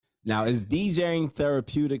Now, is DJing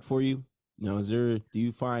therapeutic for you? Do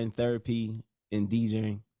you find therapy in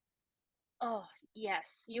DJing? Oh,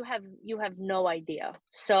 yes. You have no idea.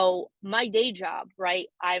 So my day job, right?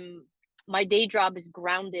 My day job is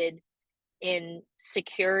grounded in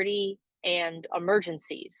security and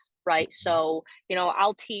emergencies, right? So,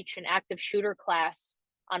 I'll teach an active shooter class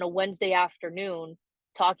on a Wednesday afternoon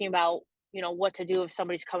talking about, what to do if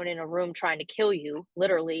somebody's coming in a room trying to kill you,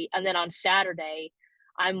 literally. And then on Saturday,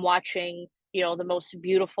 I'm watching, the most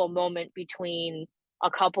beautiful moment between a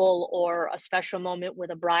couple or a special moment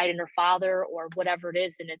with a bride and her father or whatever it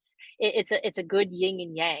is, and it's a good yin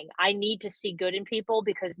and yang. I need to see good in people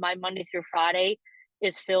because my Monday through Friday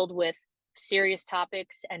is filled with serious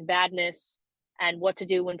topics and badness and what to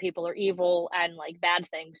do when people are evil and like bad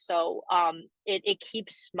things. So it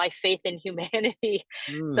keeps my faith in humanity,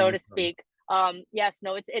 so Mm, to speak. Yes,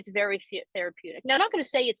 no, it's very therapeutic. Now, I'm not going to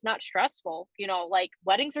say it's not stressful. Like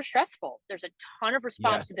weddings are stressful. There's a ton of yes.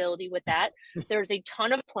 responsibility with that. There's a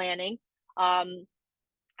ton of planning. Um,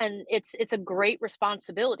 and it's a great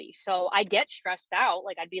responsibility. So I get stressed out.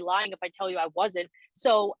 Like I'd be lying if I tell you I wasn't.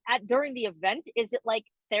 So at during the event, is it like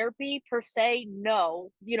therapy per se? No,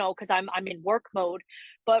 because I'm in work mode.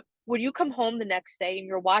 But when you come home the next day and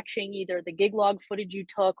you're watching either the gig log footage you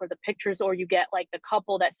took or the pictures, or you get like the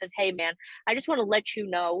couple that says, "Hey man, I just want to let you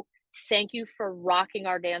know, thank you for rocking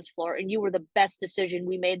our dance floor and you were the best decision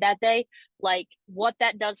we made that day." Like what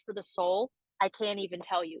that does for the soul, I can't even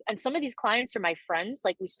tell you. And some of these clients are my friends,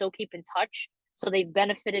 like we still keep in touch. So they've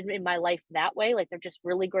benefited in my life that way. Like they're just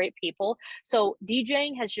really great people. So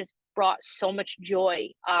DJing has just brought so much joy.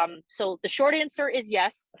 So the short answer is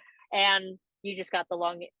yes. And you just got the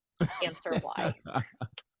long answer why.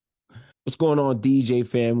 What's going on, DJ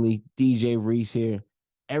family? DJ Reese here.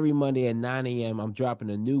 Every Monday at 9 a.m., I'm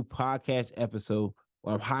dropping a new podcast episode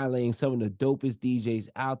where I'm highlighting some of the dopest DJs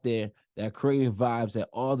out there that are creating vibes at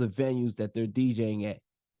all the venues that they're DJing at.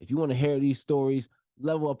 If you want to hear these stories,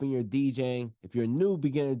 level up in your DJing. If you're a new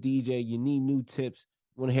beginner DJ, you need new tips.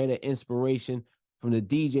 You want to hear the inspiration from the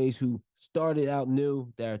DJs who started out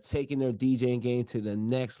new that are taking their DJing game to the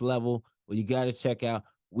next level. Well, you got to check out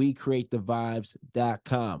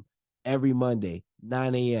WeCreateTheVibes.com. Every Monday,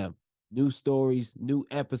 9 a.m. New stories, new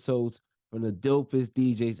episodes from the dopest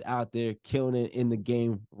DJs out there killing it in the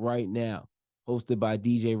game right now. Hosted by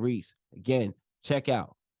DJ Reese. Again, check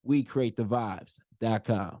out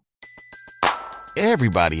WeCreateTheVibes.com.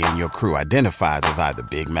 Everybody in your crew identifies as either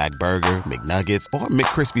Big Mac Burger, McNuggets, or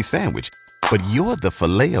McCrispy Sandwich. But you're the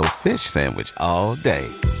Filet-O-Fish Sandwich all day.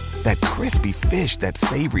 That crispy fish, that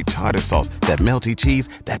savory tartar sauce, that melty cheese,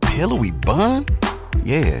 that pillowy bun.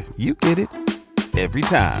 Yeah, you get it. Every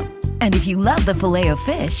time. And if you love the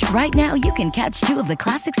Filet-O-Fish, right now you can catch two of the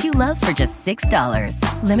classics you love for just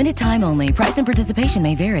 $6. Limited time only. Price and participation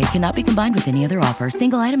may vary. Cannot be combined with any other offer.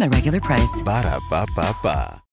 Single item at regular price. Ba-da-ba-ba-ba.